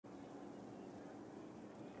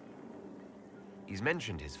He's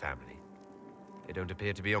mentioned his family. They don't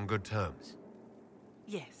appear to be on good terms.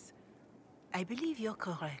 Yes, I believe you're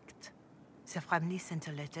correct. The family sent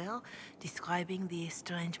a letter describing the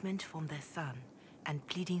estrangement from their son and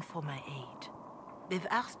pleading for my aid. They've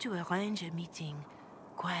asked to arrange a meeting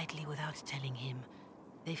quietly without telling him.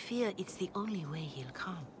 They fear it's the only way he'll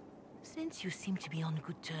come. Since you seem to be on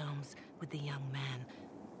good terms with the young man,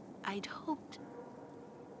 I'd hoped...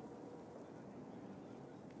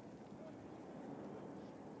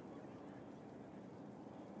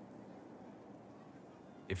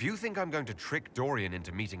 If you think I'm going to trick Dorian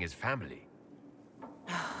into meeting his family...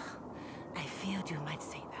 I feared you might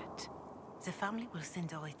say that. The family will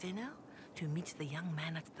send a retainer to meet the young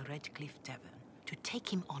man at the Red Cliff Tavern, to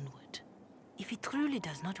take him onward. If he truly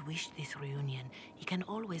does not wish this reunion, he can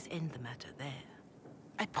always end the matter there.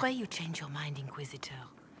 I pray you change your mind, Inquisitor.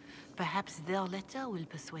 Perhaps their letter will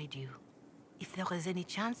persuade you. If there is any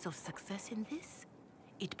chance of success in this,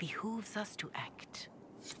 it behooves us to act.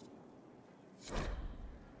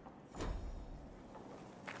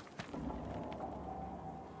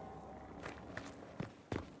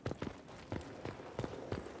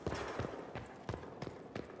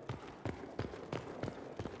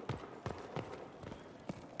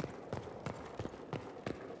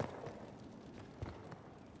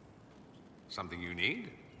 Something you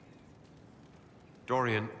need?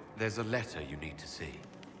 Dorian, there's a letter you need to see.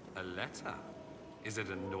 A letter? Is it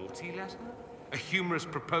a naughty letter? A humorous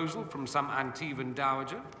proposal from some Antivan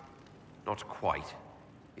dowager? Not quite.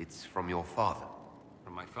 It's from your father.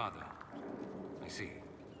 From my father? I see.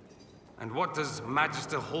 And what does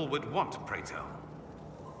Magister Hallward want, pray tell?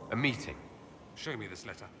 A meeting. Show me this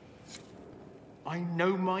letter. I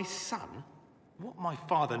know my son? What my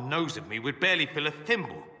father knows of me would barely fill a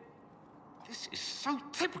thimble. This is so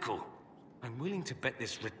typical. I'm willing to bet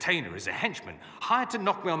this retainer is a henchman, hired to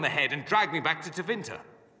knock me on the head and drag me back to Tevinter.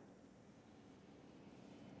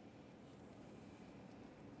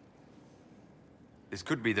 This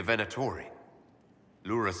could be the Venatori.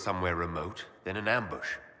 Lure us somewhere remote, then an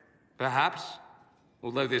ambush. Perhaps,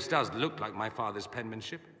 although this does look like my father's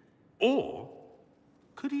penmanship. Or,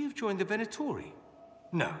 could he have joined the Venatori?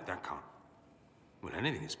 No, that can't. Well,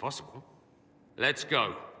 anything is possible. Let's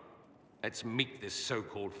go. Let's meet this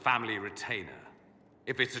so-called family retainer.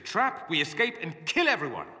 If it's a trap, we escape and kill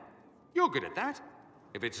everyone. You're good at that.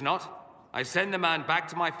 If it's not, I send the man back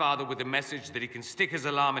to my father with a message that he can stick his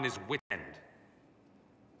alarm in his wit end.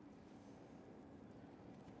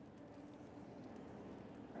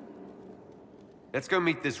 Let's go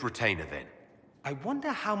meet this retainer then. I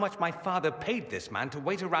wonder how much my father paid this man to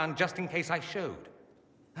wait around just in case I showed.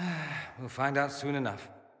 We'll find out soon enough.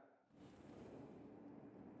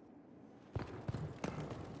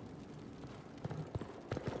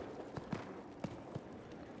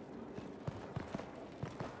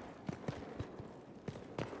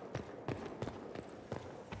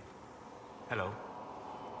 Hello.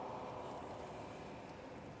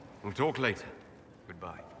 We'll talk later.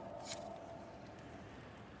 Goodbye.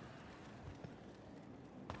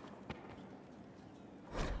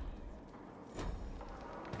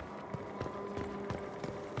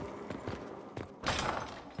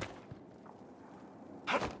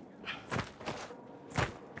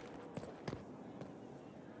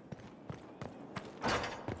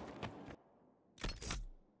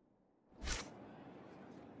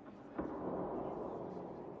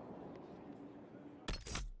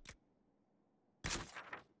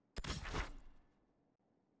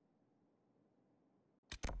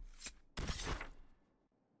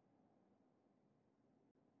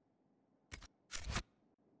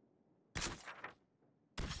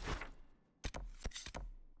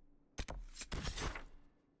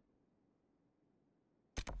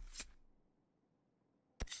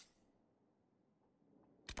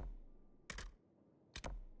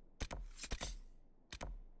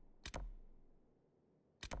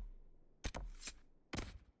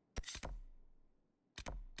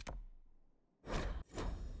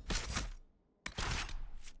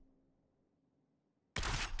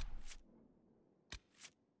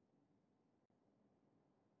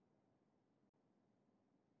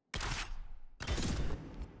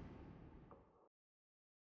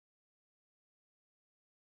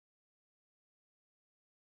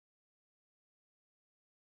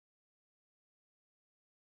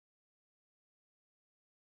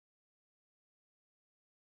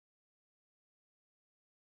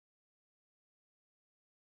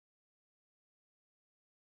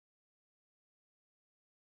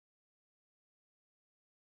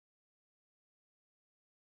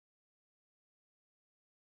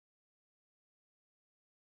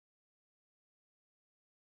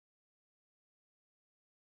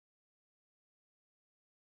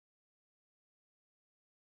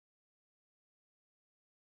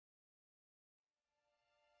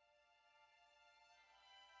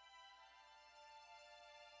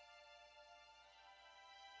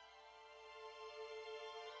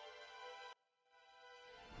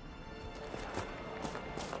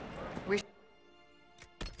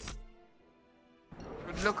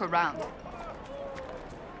 Look around.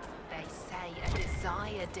 They say a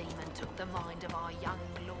desire demon took the mind of our young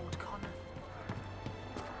Lord Connor.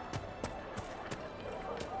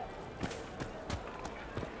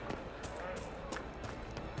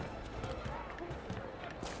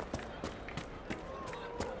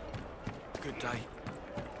 Good day.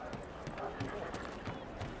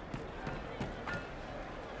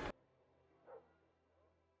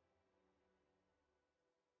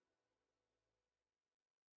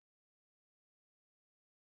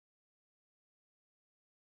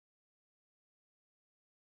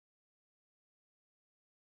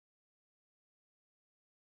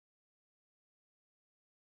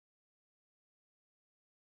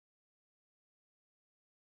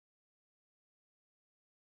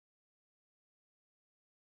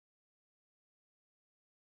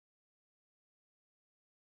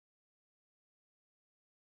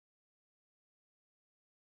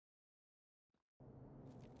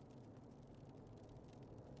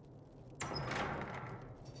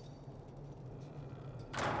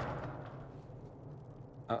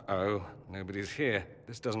 Uh-oh, nobody's here.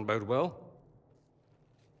 This doesn't bode well.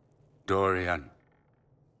 Dorian.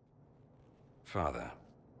 Father.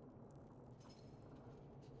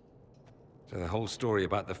 So the whole story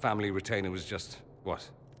about the family retainer was just, what?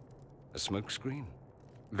 A smokescreen?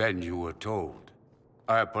 Then you were told.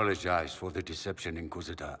 I apologize for the deception,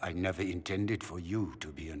 Inquisitor. I never intended for you to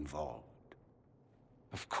be involved.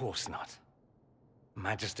 Of course not.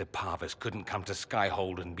 Magister Parvus couldn't come to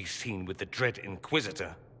Skyhold and be seen with the dread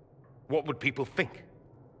Inquisitor. What would people think?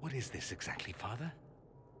 What is this exactly, Father?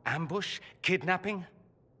 Ambush? Kidnapping?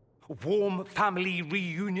 Warm family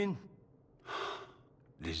reunion?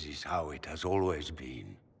 This is how it has always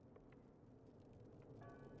been.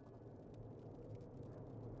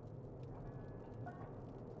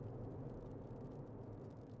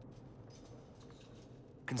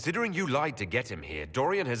 Considering you lied to get him here,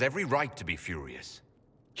 Dorian has every right to be furious.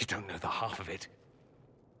 You don't know the half of it.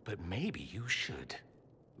 But maybe you should.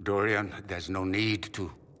 Dorian, there's no need to.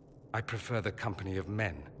 I prefer the company of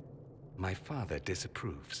men. My father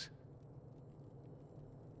disapproves.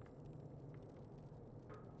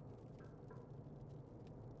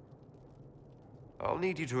 I'll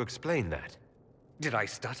need you to explain that. Did I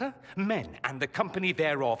stutter? Men and the company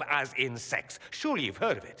thereof as in sex. Surely you've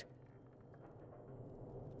heard of it.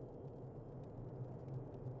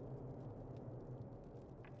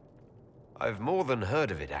 I've more than heard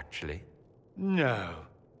of it, actually. No.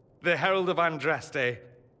 The Herald of Andraste.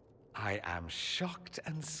 I am shocked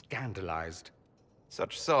and scandalized.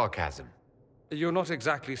 Such sarcasm. You're not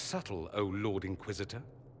exactly subtle, O Lord Inquisitor.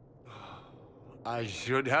 I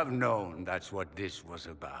should have known that's what this was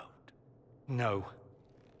about. No.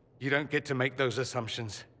 You don't get to make those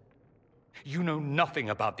assumptions. You know nothing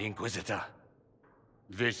about the Inquisitor.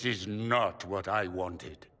 This is not what I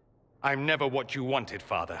wanted. I'm never what you wanted,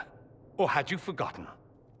 Father. Or had you forgotten?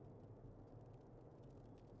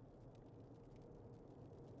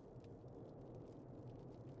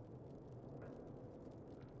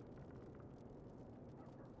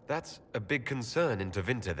 That's a big concern in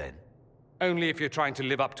Tevinter, then. Only if you're trying to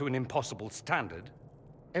live up to an impossible standard.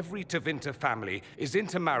 Every Tevinter family is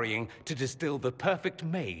intermarrying to distill the perfect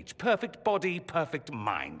mage, perfect body, perfect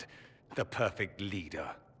mind, the perfect leader.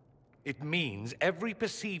 It means every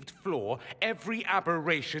perceived flaw, every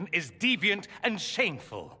aberration is deviant and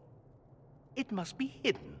shameful. It must be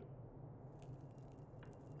hidden.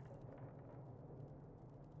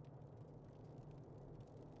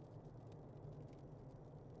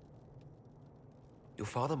 Your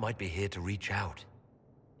father might be here to reach out.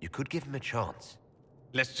 You could give him a chance.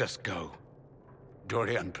 Let's just go.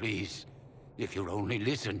 Dorian, please. If you'll only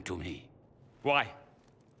listen to me. Why?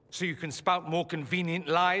 So you can spout more convenient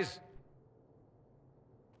lies?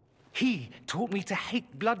 He taught me to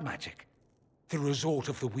hate blood magic. The resort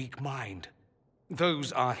of the weak mind.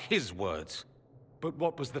 Those are his words. But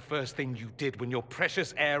what was the first thing you did when your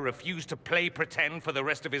precious heir refused to play pretend for the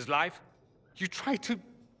rest of his life? You tried to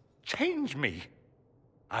change me.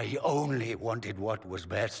 I only wanted what was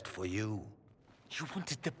best for you. You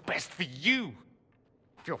wanted the best for you.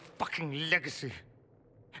 Your fucking legacy.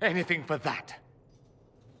 Anything for that.